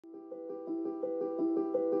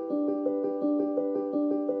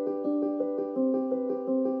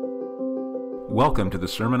Welcome to the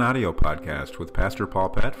Sermon Audio Podcast with Pastor Paul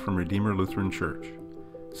Pett from Redeemer Lutheran Church.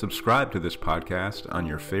 Subscribe to this podcast on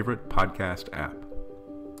your favorite podcast app.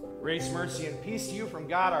 Grace, mercy, and peace to you from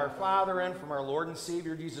God our Father and from our Lord and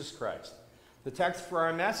Savior Jesus Christ. The text for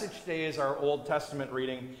our message today is our Old Testament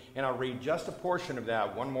reading, and I'll read just a portion of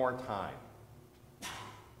that one more time.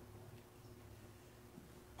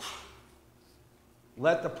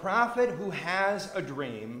 Let the prophet who has a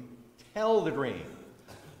dream tell the dream.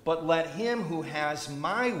 But let him who has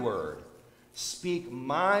my word speak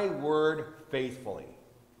my word faithfully.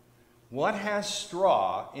 What has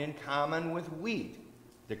straw in common with wheat,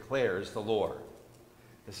 declares the Lord.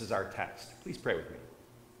 This is our text. Please pray with me.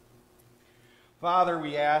 Father,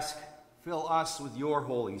 we ask, fill us with your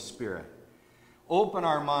Holy Spirit. Open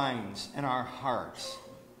our minds and our hearts.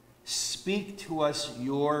 Speak to us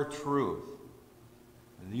your truth,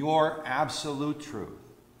 your absolute truth.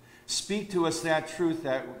 Speak to us that truth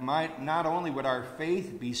that might not only would our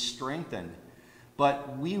faith be strengthened,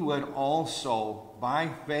 but we would also, by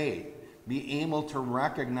faith, be able to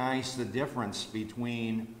recognize the difference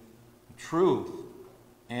between truth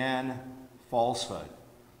and falsehood,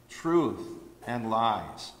 truth and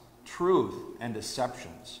lies, truth and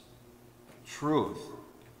deceptions, truth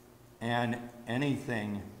and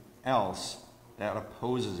anything else that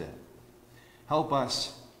opposes it. Help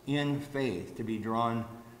us in faith to be drawn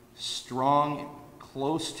strong,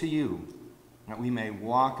 close to you, that we may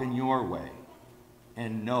walk in your way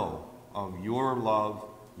and know of your love,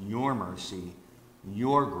 your mercy,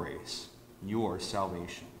 your grace, your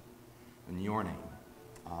salvation. In your name,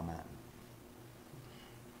 amen.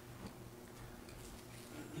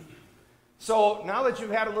 So now that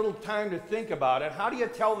you've had a little time to think about it, how do you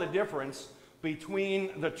tell the difference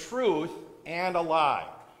between the truth and a lie?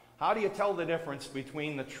 How do you tell the difference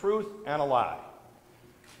between the truth and a lie?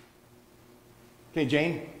 Okay,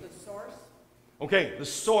 Jane? The source. Okay, the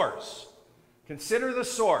source. Consider the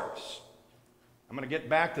source. I'm going to get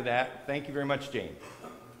back to that. Thank you very much, Jane.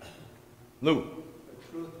 Lou?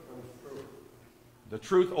 The truth comes true. The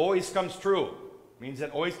truth always comes true. It means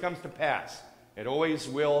it always comes to pass. It always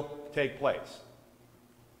will take place.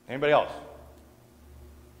 Anybody else?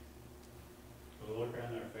 The look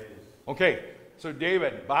on their face. Okay, so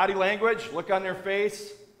David, body language, look on their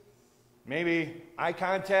face, maybe eye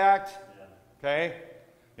contact. Okay?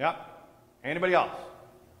 Yep. Anybody else?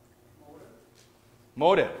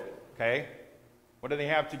 Motive. Okay. What do they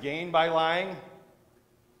have to gain by lying?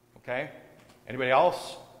 Okay. Anybody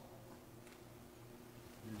else?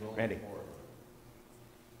 Randy.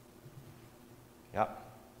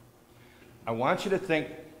 Yep. I want you to think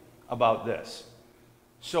about this.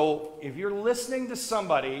 So if you're listening to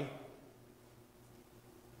somebody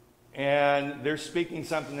and they're speaking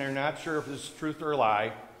something they're not sure if it's truth or a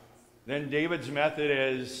lie, then David's method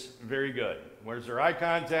is very good. Where's their eye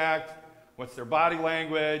contact? What's their body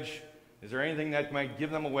language? Is there anything that might give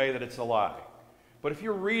them away that it's a lie? But if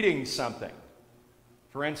you're reading something,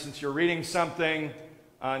 for instance, you're reading something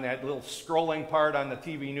on that little scrolling part on the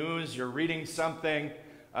TV news, you're reading something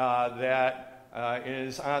that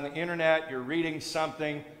is on the internet, you're reading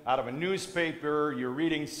something out of a newspaper, you're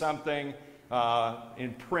reading something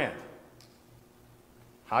in print.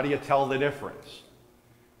 How do you tell the difference?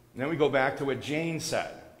 And then we go back to what Jane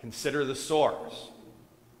said. Consider the source.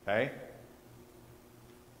 Okay?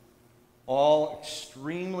 All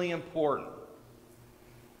extremely important.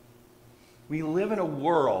 We live in a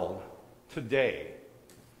world today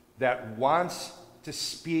that wants to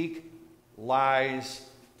speak lies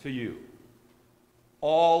to you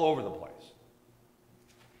all over the place.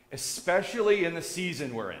 Especially in the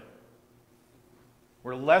season we're in.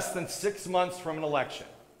 We're less than 6 months from an election.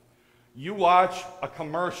 You watch a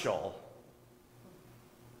commercial,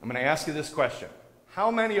 I'm going to ask you this question.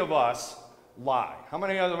 How many of us lie? How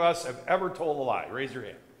many of us have ever told a lie? Raise your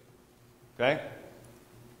hand. Okay?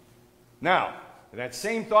 Now, with that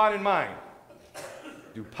same thought in mind,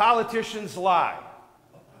 do politicians lie?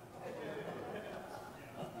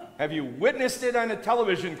 Have you witnessed it on a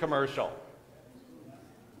television commercial?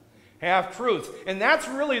 Half-truths. And that's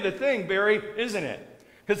really the thing, Barry, isn't it?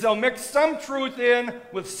 Because they'll mix some truth in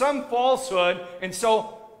with some falsehood, and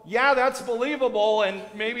so, yeah, that's believable, and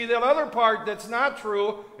maybe that other part that's not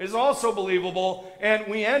true is also believable, and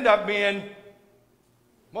we end up being,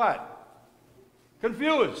 what?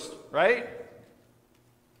 Confused, right?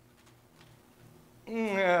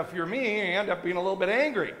 If you're me, you end up being a little bit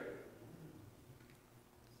angry.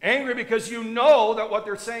 Angry because you know that what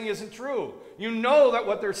they're saying isn't true. You know that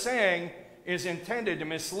what they're saying is intended to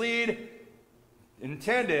mislead,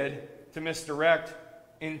 intended to misdirect,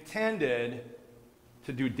 intended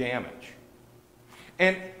to do damage.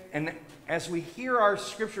 And as we hear our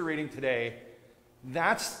scripture reading today,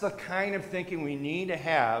 that's the kind of thinking we need to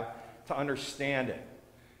have to understand it.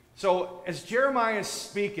 So as Jeremiah is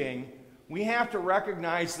speaking, we have to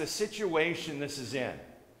recognize the situation this is in.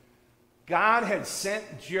 God had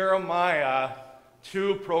sent Jeremiah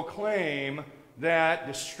to proclaim that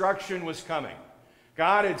destruction was coming.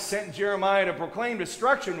 God had sent Jeremiah to proclaim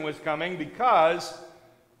destruction was coming because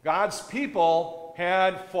God's people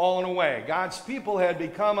had fallen away. God's people had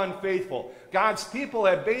become unfaithful. God's people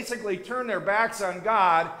had basically turned their backs on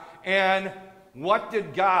God. And what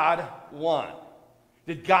did God want?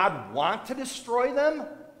 Did God want to destroy them?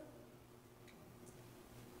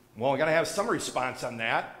 Well, we've got to have some response on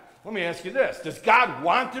that. Let me ask you this. Does God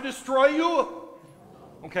want to destroy you?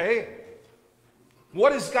 Okay.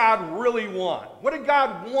 What does God really want? What did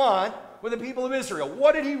God want with the people of Israel?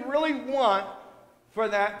 What did he really want for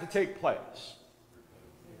that to take place?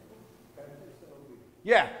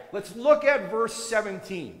 Yeah, let's look at verse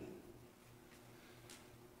 17.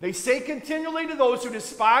 They say continually to those who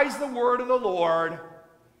despise the word of the Lord.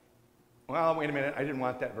 Well, wait a minute, I didn't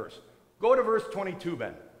want that verse. Go to verse 22,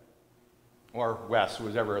 Ben. Or Wes, who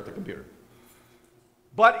was ever at the computer.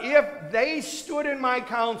 But if they stood in my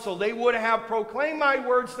counsel, they would have proclaimed my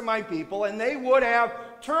words to my people, and they would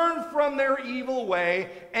have turned from their evil way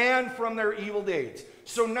and from their evil deeds.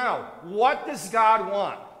 So now, what does God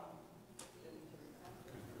want?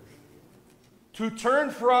 To turn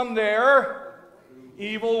from their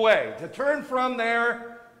evil way, to turn from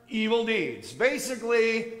their evil deeds.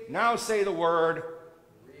 Basically, now say the word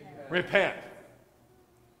repent.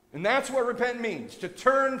 And that's what repent means, to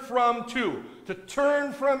turn from to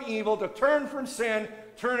turn from evil, to turn from sin,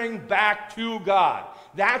 turning back to God.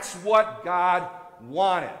 That's what God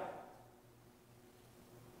wanted.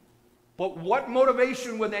 But what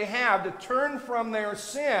motivation would they have to turn from their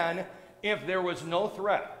sin if there was no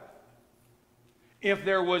threat? If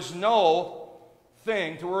there was no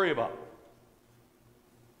thing to worry about?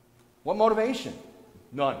 What motivation?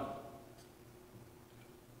 None.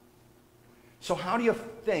 So how do you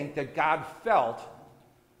think that God felt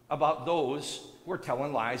about those who are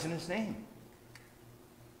telling lies in his name?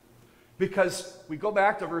 Because we go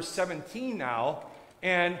back to verse 17 now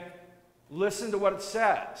and listen to what it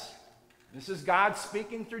says. This is God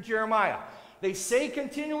speaking through Jeremiah. They say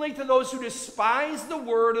continually to those who despise the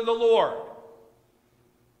word of the Lord,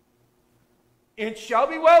 it shall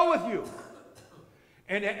be well with you.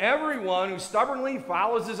 And to everyone who stubbornly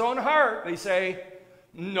follows his own heart, they say,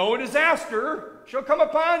 no disaster shall come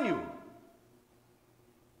upon you.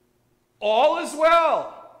 All is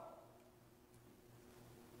well.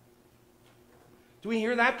 Do we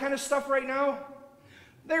hear that kind of stuff right now?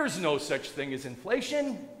 There's no such thing as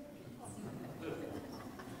inflation.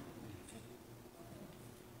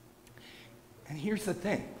 And here's the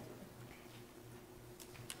thing.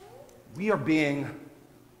 We are being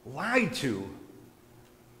lied to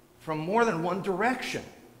from more than one direction.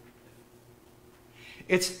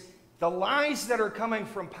 It's the lies that are coming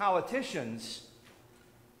from politicians,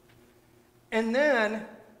 and then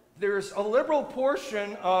there's a liberal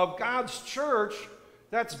portion of God's church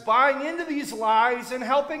that's buying into these lies and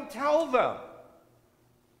helping tell them.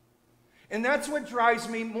 And that's what drives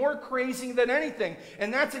me more crazy than anything.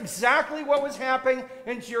 And that's exactly what was happening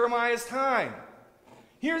in Jeremiah's time.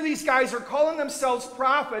 Here these guys are calling themselves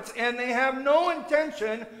prophets, and they have no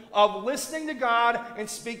intention of listening to God and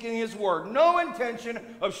speaking his word. No intention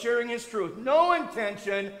of sharing his truth. No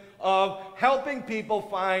intention of helping people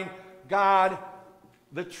find God,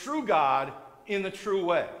 the true God, in the true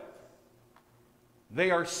way.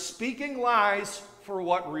 They are speaking lies for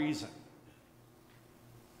what reason?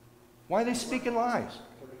 Why are they speaking lies?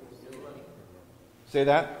 Say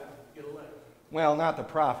that? Well, not the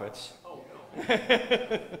prophets.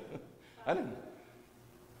 I didn't.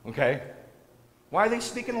 Okay. Why are they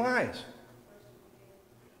speaking lies?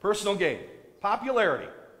 Personal gain. Popularity.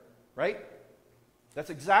 Right? That's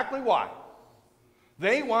exactly why.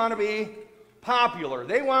 They want to be popular.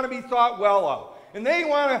 They want to be thought well of. And they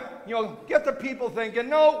want to, get the people thinking,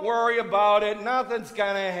 don't worry about it. Nothing's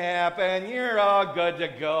going to happen. You're all good to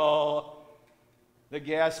go. The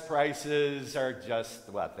gas prices are just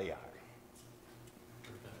what they are.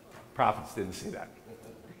 Prophets didn't say that.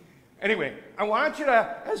 Anyway, I want you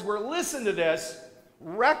to, as we're listening to this,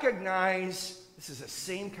 recognize this is the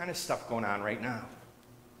same kind of stuff going on right now.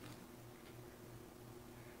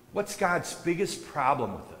 What's God's biggest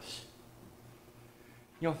problem with this?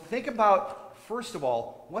 Think about, first of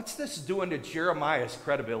all, what's this doing to Jeremiah's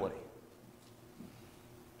credibility?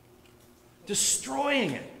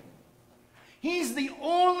 Destroying it. He's the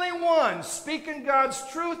only one speaking God's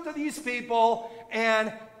truth to these people,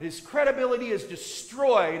 and his credibility is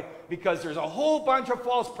destroyed because there's a whole bunch of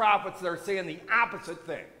false prophets that are saying the opposite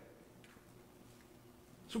thing.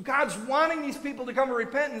 So God's wanting these people to come to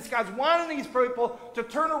repentance. God's wanting these people to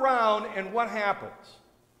turn around, and what happens?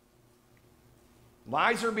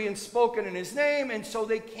 Lies are being spoken in his name, and so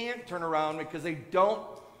they can't turn around because they don't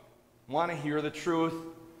want to hear the truth.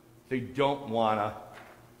 They don't want to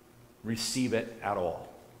receive it at all.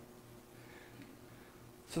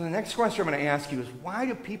 So the next question I'm going to ask you is, why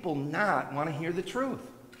do people not want to hear the truth?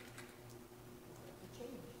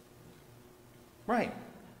 Right.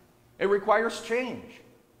 It requires change.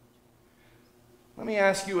 Let me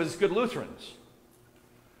ask you, as good Lutherans,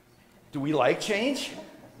 do we like change?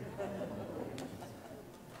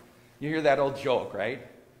 You hear that old joke, right?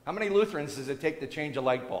 How many Lutherans does it take to change a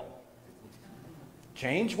light bulb?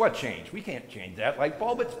 Change? What change? We can't change that light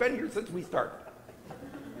bulb. It's been here since we started.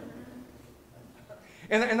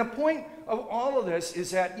 And the point of all of this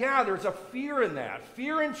is that, yeah, there's a fear in that.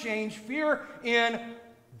 Fear in change, fear in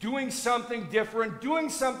doing something different, doing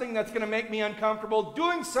something that's going to make me uncomfortable,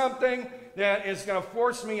 doing something that is going to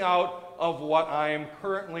force me out of what I am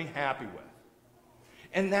currently happy with.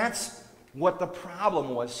 And that's what the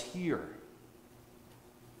problem was here.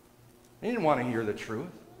 They didn't want to hear the truth.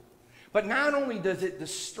 But not only does it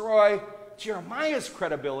destroy Jeremiah's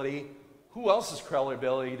credibility, who else's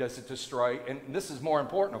credibility does it destroy? And this is more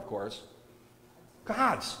important, of course,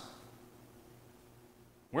 God's.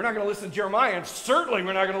 We're not going to listen to Jeremiah, and certainly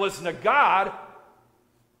we're not going to listen to God.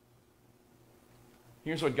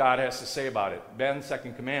 Here's what God has to say about it. Ben,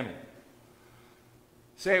 second commandment.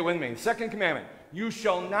 Say it with me. Second commandment. You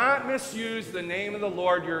shall not misuse the name of the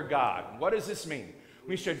Lord your God. What does this mean?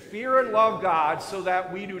 We should fear and love God so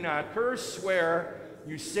that we do not curse, swear,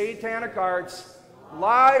 use satanic arts,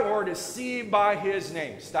 lie, or deceive by his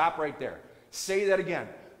name. Stop right there. Say that again.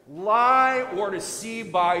 Lie or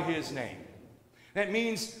deceive by his name. That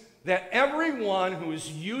means that everyone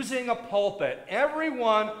who's using a pulpit,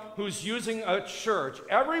 everyone who's using a church,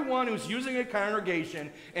 everyone who's using a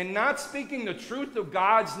congregation and not speaking the truth of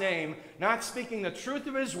God's name, not speaking the truth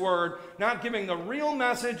of his word, not giving the real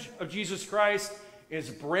message of Jesus Christ, is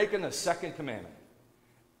breaking the second commandment.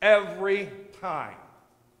 Every time.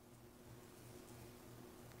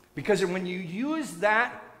 Because when you use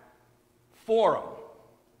that forum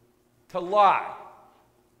to lie,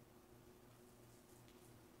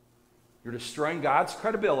 you're destroying God's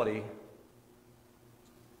credibility,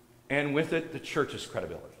 and with it, the church's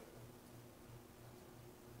credibility.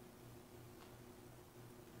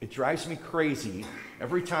 It drives me crazy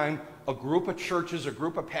every time a group of churches, a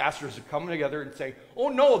group of pastors are coming together and say, oh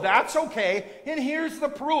no, that's okay, and here's the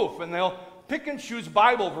proof. And they'll pick and choose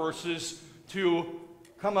Bible verses to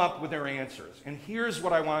come up with their answers. And here's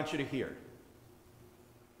what I want you to hear.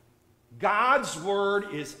 God's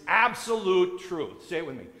word is absolute truth. Say it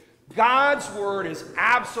with me. God's word is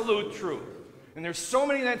absolute truth. And there's so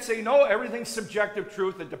many that say, no, everything's subjective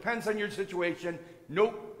truth. It depends on your situation.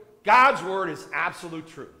 Nope. God's word is absolute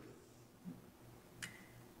truth.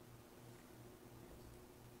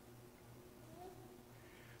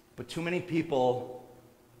 But too many people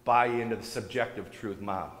buy into the subjective truth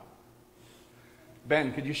model.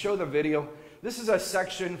 Ben, could you show the video? This is a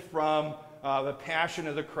section from the Passion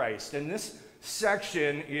of the Christ. And this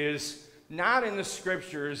section is not in the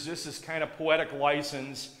scriptures. This is kind of poetic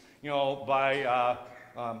license, by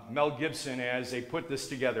Mel Gibson as they put this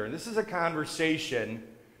together. And this is a conversation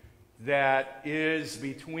that is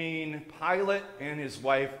between Pilate and his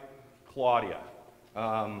wife, Claudia.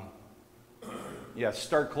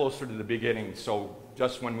 Start closer to the beginning, so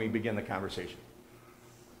just when we begin the conversation.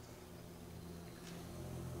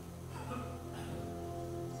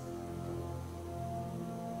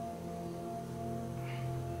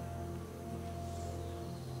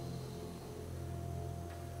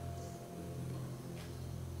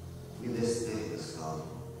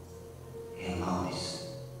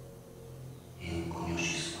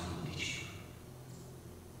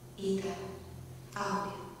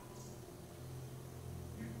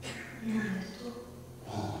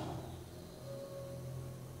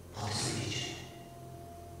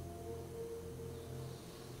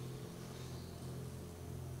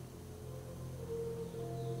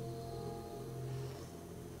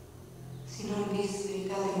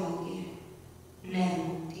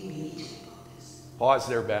 Pause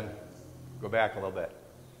there, Ben. Go back a little bit.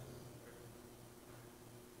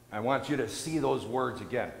 I want you to see those words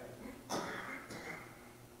again.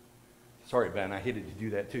 Sorry, Ben, I hated to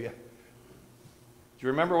do that to you. Do you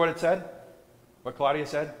remember what it said? What Claudia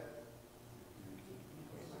said?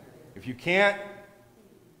 If you can't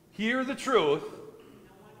hear the truth,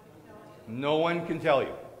 no one can tell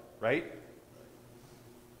you, right?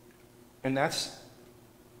 And that's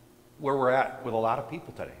where we're at with a lot of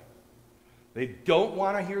people today. They don't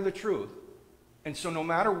want to hear the truth, and so no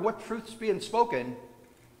matter what truth's being spoken,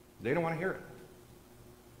 they don't want to hear it.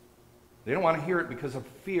 They don't want to hear it because of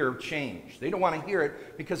fear of change. They don't want to hear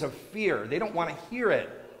it because of fear. They don't want to hear it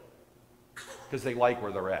because they like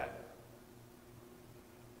where they're at.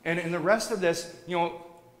 And in the rest of this,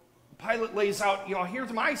 Pilate lays out,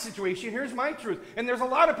 here's my situation, here's my truth. And there's a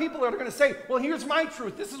lot of people that are going to say, well, here's my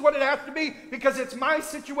truth. This is what it has to be because it's my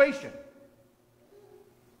situation.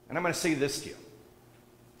 And I'm going to say this to you.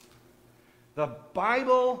 The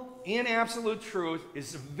Bible, in absolute truth,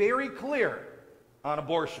 is very clear on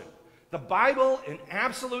abortion. The Bible, in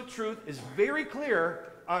absolute truth, is very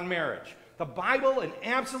clear on marriage. The Bible, in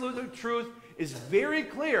absolute truth, is very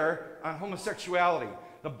clear on homosexuality.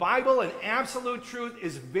 The Bible, in absolute truth,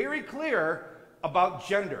 is very clear about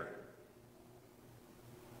gender.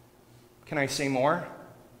 Can I say more?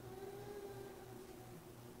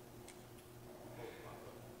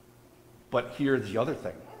 But here's the other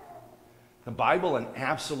thing. The Bible, in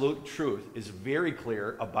absolute truth, is very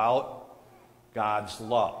clear about God's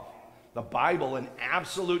love. The Bible, in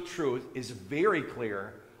absolute truth, is very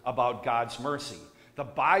clear about God's mercy. The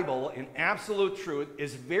Bible, in absolute truth,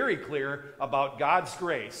 is very clear about God's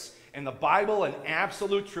grace. And the Bible, in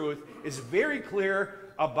absolute truth, is very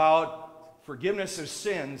clear about forgiveness of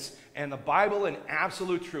sins. And the Bible, in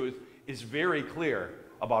absolute truth, is very clear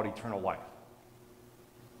about eternal life.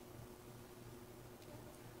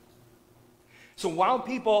 So while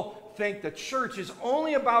people think the church is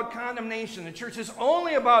only about condemnation, the church is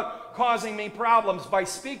only about causing me problems by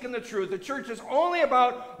speaking the truth, the church is only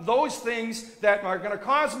about those things that are going to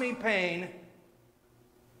cause me pain,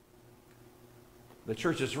 the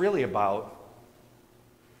church is really about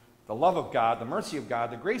the love of God, the mercy of God,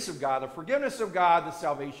 the grace of God, the forgiveness of God, the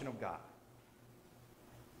salvation of God.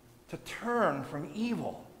 To turn from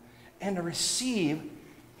evil and to receive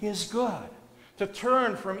His good. To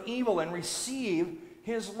turn from evil and receive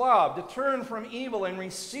His love, to turn from evil and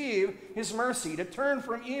receive His mercy, to turn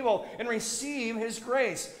from evil and receive His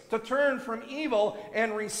grace, to turn from evil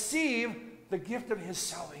and receive the gift of His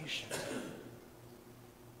salvation.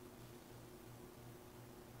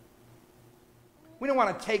 We don't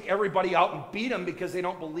want to take everybody out and beat them because they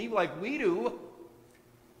don't believe like we do.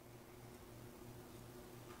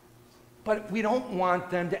 But we don't want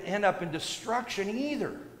them to end up in destruction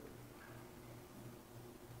either.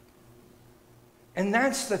 And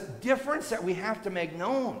that's the difference that we have to make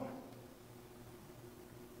known.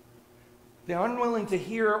 They're unwilling to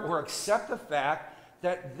hear or accept the fact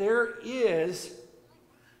that there is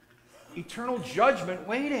eternal judgment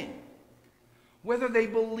waiting, whether they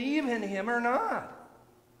believe in Him or not.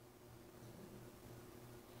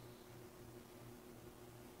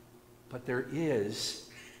 But there is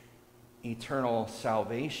eternal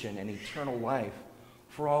salvation and eternal life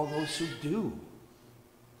for all those who do.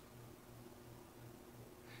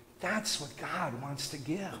 That's what God wants to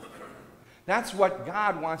give. That's what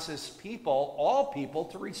God wants His people, all people,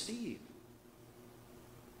 to receive.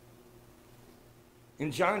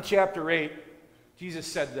 In John chapter 8, Jesus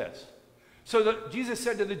said this. Jesus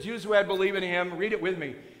said to the Jews who had believed in Him, read it with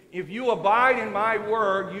me, if you abide in my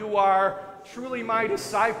word, you are truly my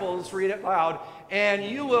disciples, read it loud, and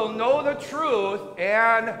you will know the truth,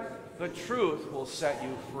 and the truth will set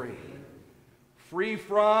you free. Free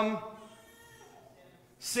from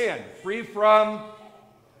sin, free from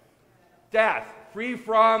death, free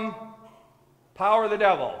from power of the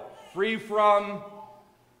devil, free from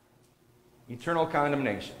eternal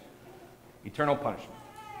condemnation, eternal punishment.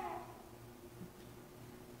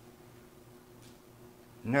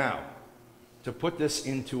 Now, to put this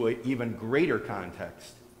into an even greater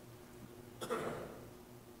context,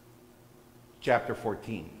 chapter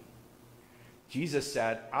 14. Jesus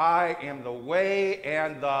said, I am the way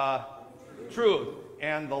and the truth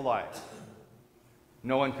and the life.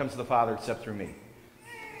 No one comes to the Father except through me.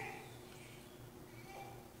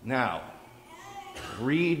 Now,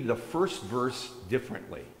 read the first verse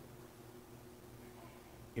differently.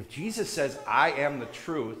 If Jesus says, I am the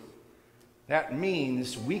truth, that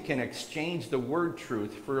means we can exchange the word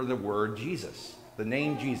truth for the word Jesus, the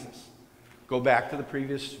name Jesus. Go back to the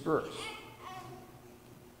previous verse.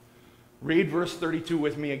 Read verse 32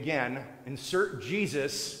 with me again. Insert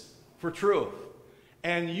Jesus for truth.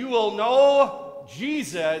 And you will know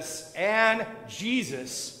Jesus, and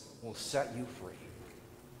Jesus will set you free.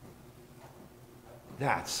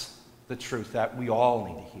 That's the truth that we all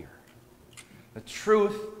need to hear. The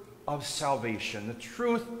truth of salvation, the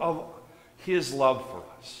truth of his love for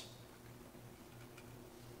us.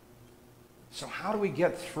 So how do we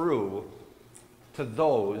get through to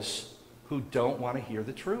those who don't want to hear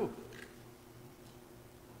the truth?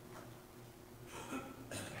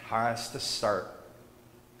 It has to start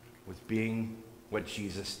with being what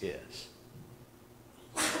Jesus is.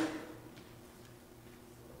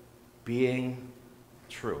 Being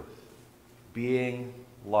truth, being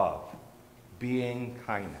love, being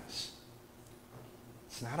kindness.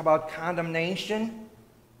 It's not about condemnation,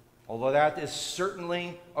 although that is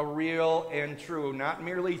certainly a real and true, not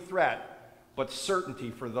merely threat, but certainty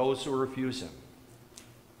for those who refuse him.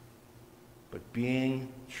 But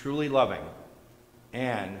being truly loving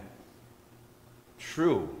and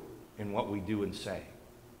true in what we do and say.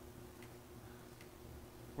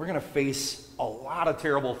 We're going to face a lot of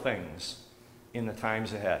terrible things in the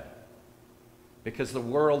times ahead because the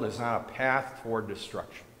world is on a path toward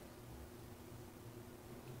destruction.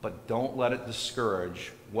 But don't let it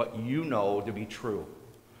discourage what you know to be true.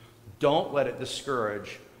 Don't let it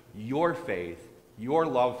discourage your faith, your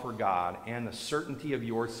love for God, and the certainty of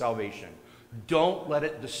your salvation. Don't let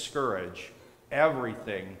it discourage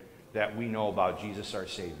everything that we know about Jesus our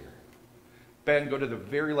Savior. Ben, go to the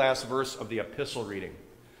very last verse of the epistle reading.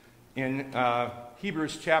 In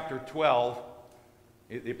Hebrews chapter 12,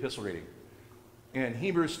 the epistle reading. In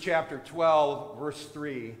Hebrews chapter 12, verse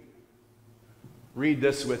 3, read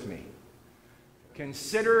this with me.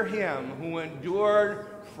 Consider him who endured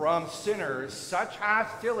from sinners such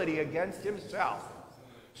hostility against himself,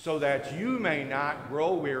 so that you may not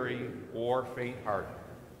grow weary or faint-hearted.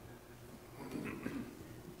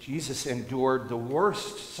 Jesus endured the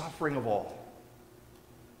worst suffering of all.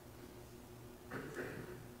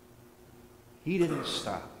 He didn't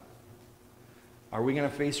stop. Are we going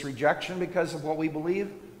to face rejection because of what we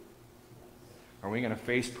believe? Are we going to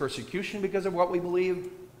face persecution because of what we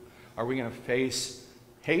believe? Are we going to face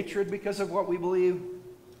hatred because of what we believe?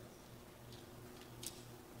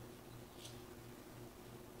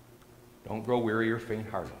 Don't grow weary or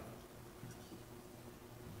faint-hearted.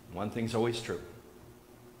 One thing's always true.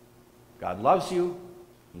 God loves you.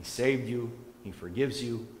 He saved you. He forgives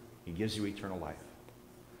you. He gives you eternal life.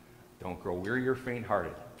 Don't grow weary or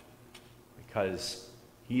faint-hearted, because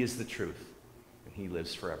he is the truth and he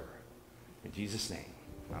lives forever. In Jesus' name,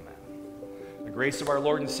 amen. The grace of our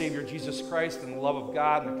Lord and Savior Jesus Christ and the love of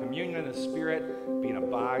God and the communion of the Spirit be and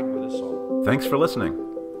abide with us all. Thanks for listening.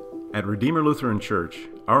 At Redeemer Lutheran Church,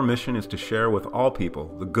 our mission is to share with all people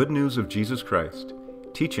the good news of Jesus Christ,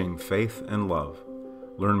 teaching faith and love.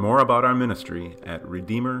 Learn more about our ministry at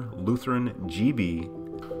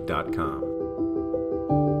redeemerlutherangb.com.